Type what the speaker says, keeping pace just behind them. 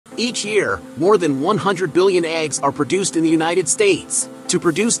Each year, more than 100 billion eggs are produced in the United States. To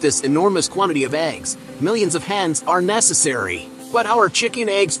produce this enormous quantity of eggs, millions of hens are necessary. But how are chicken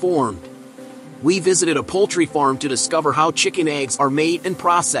eggs formed? We visited a poultry farm to discover how chicken eggs are made and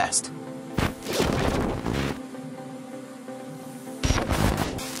processed.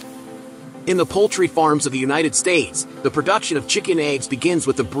 In the poultry farms of the United States, the production of chicken eggs begins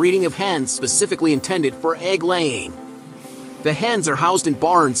with the breeding of hens specifically intended for egg laying. The hens are housed in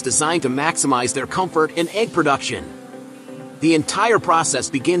barns designed to maximize their comfort and egg production. The entire process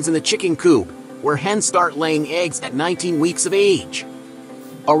begins in the chicken coop, where hens start laying eggs at 19 weeks of age.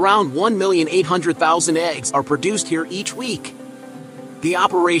 Around 1,800,000 eggs are produced here each week. The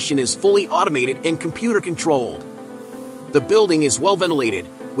operation is fully automated and computer-controlled. The building is well ventilated,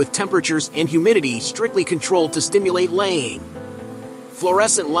 with temperatures and humidity strictly controlled to stimulate laying.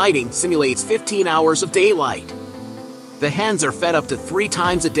 Fluorescent lighting simulates 15 hours of daylight. The hens are fed up to 3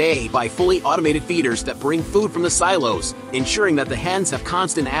 times a day by fully automated feeders that bring food from the silos, ensuring that the hens have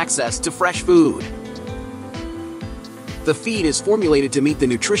constant access to fresh food. The feed is formulated to meet the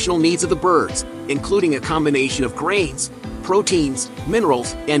nutritional needs of the birds, including a combination of grains, proteins,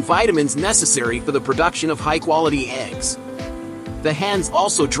 minerals, and vitamins necessary for the production of high-quality eggs. The hens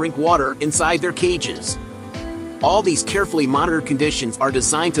also drink water inside their cages. All these carefully monitored conditions are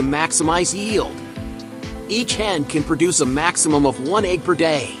designed to maximize yield. Each hen can produce a maximum of 1 egg per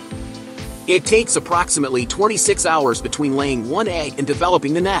day. It takes approximately 26 hours between laying 1 egg and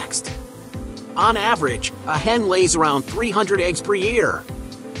developing the next. On average, a hen lays around 300 eggs per year.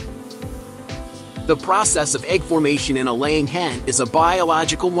 The process of egg formation in a laying hen is a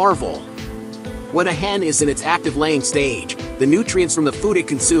biological marvel. When a hen is in its active laying stage, the nutrients from the food it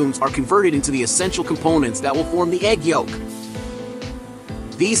consumes are converted into the essential components that will form the egg yolk.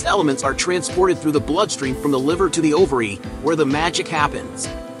 These elements are transported through the bloodstream from the liver to the ovary, where the magic happens.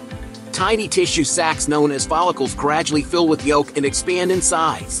 Tiny tissue sacs known as follicles gradually fill with yolk and expand in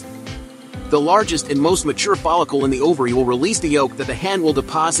size. The largest and most mature follicle in the ovary will release the yolk that the hen will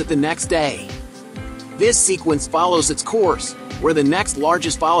deposit the next day. This sequence follows its course, where the next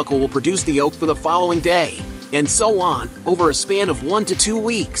largest follicle will produce the yolk for the following day, and so on, over a span of 1 to 2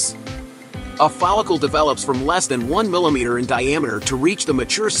 weeks. A follicle develops from less than 1 millimeter in diameter to reach the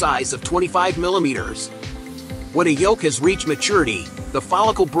mature size of 25 millimeters. When a yolk has reached maturity, the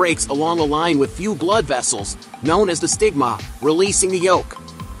follicle breaks along a line with few blood vessels, known as the stigma, releasing the yolk.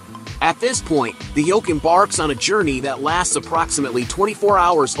 At this point, the yolk embarks on a journey that lasts approximately 24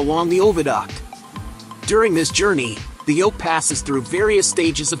 hours along the oviduct. During this journey, the yolk passes through various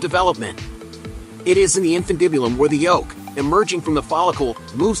stages of development. It is in the infundibulum where the yolk, emerging from the follicle,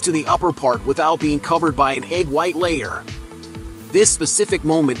 moves to the upper part without being covered by an egg white layer. This specific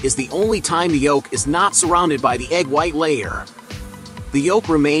moment is the only time the yolk is not surrounded by the egg white layer. The yolk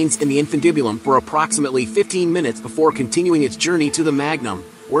remains in the infundibulum for approximately 15 minutes before continuing its journey to the magnum,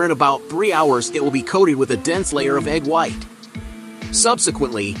 where in about 3 hours it will be coated with a dense layer of egg white.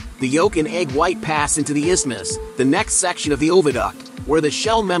 Subsequently, the yolk and egg white pass into the isthmus, the next section of the oviduct, where the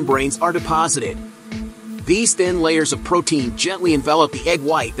shell membranes are deposited. These thin layers of protein gently envelop the egg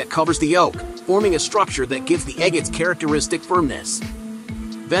white that covers the yolk, forming a structure that gives the egg its characteristic firmness.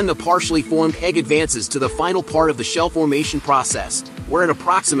 Then the partially formed egg advances to the final part of the shell formation process, where at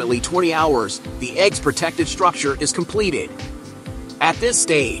approximately 20 hours, the egg's protective structure is completed. At this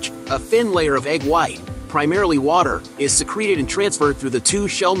stage, a thin layer of egg white, primarily water, is secreted and transferred through the 2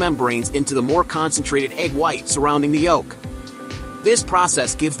 shell membranes into the more concentrated egg white surrounding the yolk. This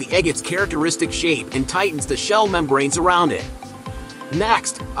process gives the egg its characteristic shape and tightens the shell membranes around it.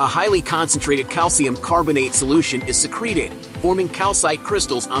 Next, a highly concentrated calcium carbonate solution is secreted, forming calcite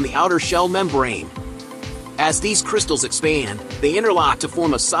crystals on the outer shell membrane. As these crystals expand, they interlock to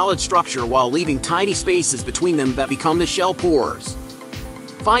form a solid structure while leaving tiny spaces between them that become the shell pores.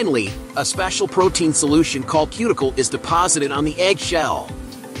 Finally, a special protein solution called cuticle is deposited on the egg shell.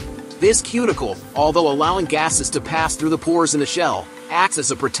 This cuticle, although allowing gases to pass through the pores in the shell, acts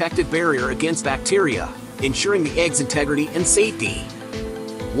as a protective barrier against bacteria, ensuring the egg's integrity and safety.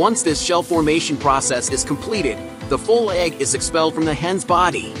 Once this shell formation process is completed, the full egg is expelled from the hen's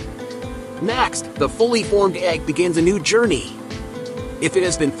body. Next, the fully formed egg begins a new journey. If it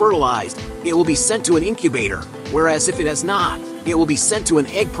has been fertilized, it will be sent to an incubator, whereas if it has not, it will be sent to an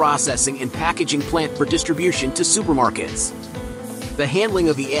egg processing and packaging plant for distribution to supermarkets. The handling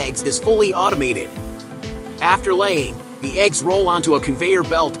of the eggs is fully automated. After laying, the eggs roll onto a conveyor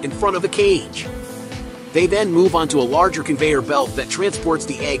belt in front of the cage. They then move onto a larger conveyor belt that transports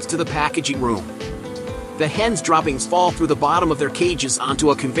the eggs to the packaging room. The hens' droppings fall through the bottom of their cages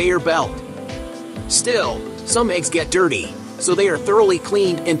onto a conveyor belt. Still, some eggs get dirty, so they are thoroughly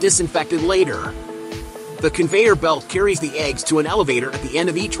cleaned and disinfected later. The conveyor belt carries the eggs to an elevator at the end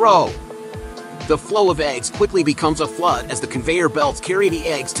of each row. The flow of eggs quickly becomes a flood as the conveyor belts carry the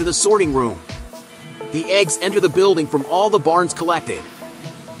eggs to the sorting room. The eggs enter the building from all the barns collected.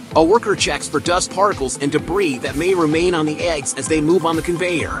 A worker checks for dust particles and debris that may remain on the eggs as they move on the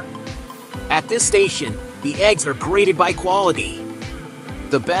conveyor. At this station, the eggs are graded by quality.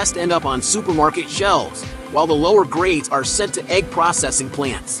 The best end up on supermarket shelves, while the lower grades are sent to egg processing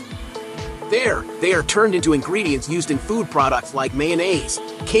plants. There, they are turned into ingredients used in food products like mayonnaise,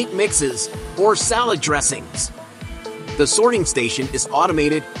 cake mixes, or salad dressings. The sorting station is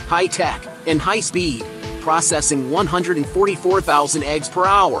automated, high-tech, and high-speed, processing 144,000 eggs per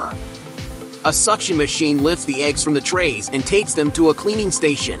hour. A suction machine lifts the eggs from the trays and takes them to a cleaning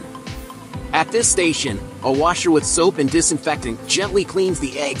station. At this station, a washer with soap and disinfectant gently cleans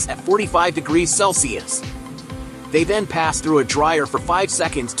the eggs at 45 degrees Celsius. They then pass through a dryer for 5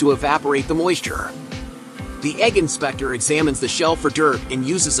 seconds to evaporate the moisture. The egg inspector examines the shell for dirt and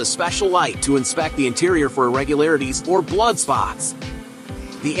uses a special light to inspect the interior for irregularities or blood spots.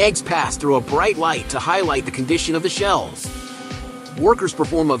 The eggs pass through a bright light to highlight the condition of the shells. Workers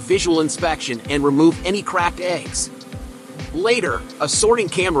perform a visual inspection and remove any cracked eggs. Later, a sorting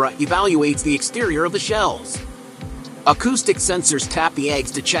camera evaluates the exterior of the shells. Acoustic sensors tap the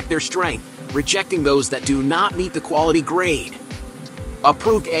eggs to check their strength, rejecting those that do not meet the quality grade.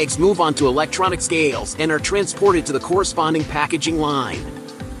 Approved eggs move onto electronic scales and are transported to the corresponding packaging line.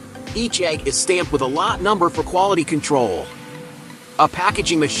 Each egg is stamped with a lot number for quality control. A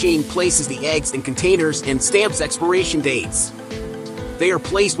packaging machine places the eggs in containers and stamps expiration dates. They are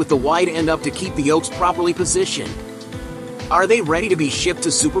placed with the wide end up to keep the yolks properly positioned. Are they ready to be shipped to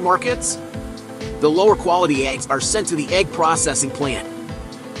supermarkets? The lower quality eggs are sent to the egg processing plant.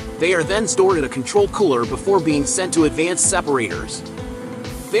 They are then stored in a controlled cooler before being sent to advanced separators.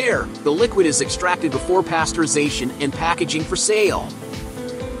 There, the liquid is extracted before pasteurization and packaging for sale.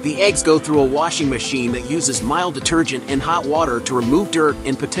 The eggs go through a washing machine that uses mild detergent and hot water to remove dirt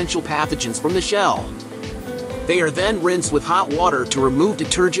and potential pathogens from the shell. They are then rinsed with hot water to remove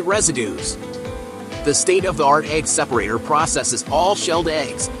detergent residues. The state-of-the-art egg separator processes all shelled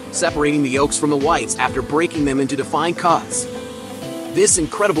eggs, separating the yolks from the whites after breaking them into defined cuts. This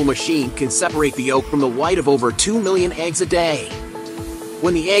incredible machine can separate the yolk from the white of over 2 million eggs a day.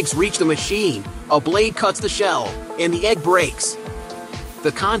 When the eggs reach the machine, a blade cuts the shell, and the egg breaks.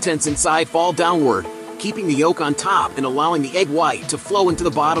 The contents inside fall downward, keeping the yolk on top and allowing the egg white to flow into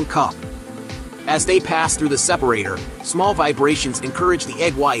the bottom cup. As they pass through the separator, small vibrations encourage the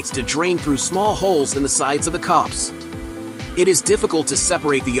egg whites to drain through small holes in the sides of the cups. It is difficult to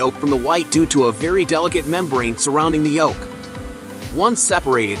separate the yolk from the white due to a very delicate membrane surrounding the yolk. Once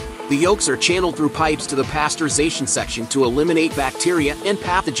separated, the yolks are channeled through pipes to the pasteurization section to eliminate bacteria and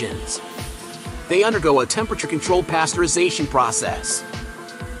pathogens. They undergo a temperature-controlled pasteurization process.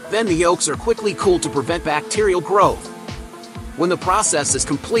 Then the yolks are quickly cooled to prevent bacterial growth. When the process is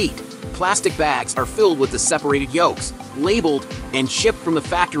complete, plastic bags are filled with the separated yolks, labeled, and shipped from the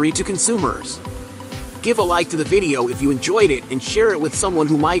factory to consumers. Give a like to the video if you enjoyed it and share it with someone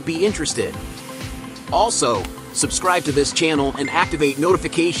who might be interested. Also, subscribe to this channel and activate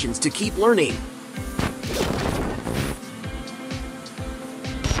notifications to keep learning.